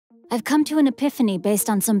I've come to an epiphany based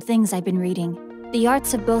on some things I've been reading. The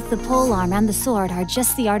arts of both the polearm and the sword are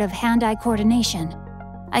just the art of hand-eye coordination.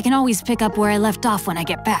 I can always pick up where I left off when I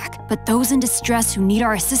get back, but those in distress who need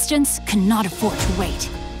our assistance cannot afford to wait.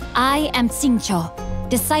 I am Xingqiu,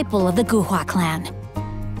 disciple of the Guhua clan.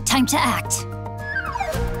 Time to act.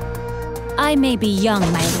 I may be young,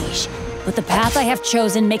 my liege, but the path I have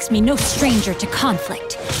chosen makes me no stranger to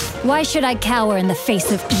conflict. Why should I cower in the face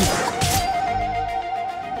of evil?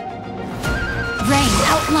 Rain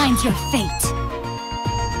outlines your fate.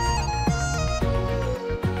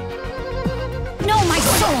 No, my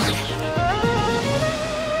sword!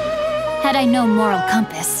 Had I no moral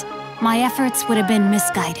compass, my efforts would have been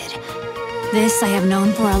misguided. This I have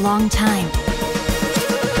known for a long time.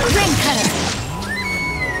 Rain cutter!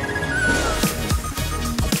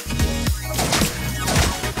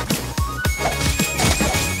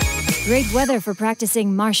 Great weather for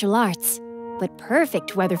practicing martial arts, but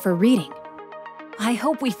perfect weather for reading. I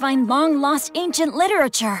hope we find long-lost ancient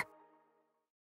literature.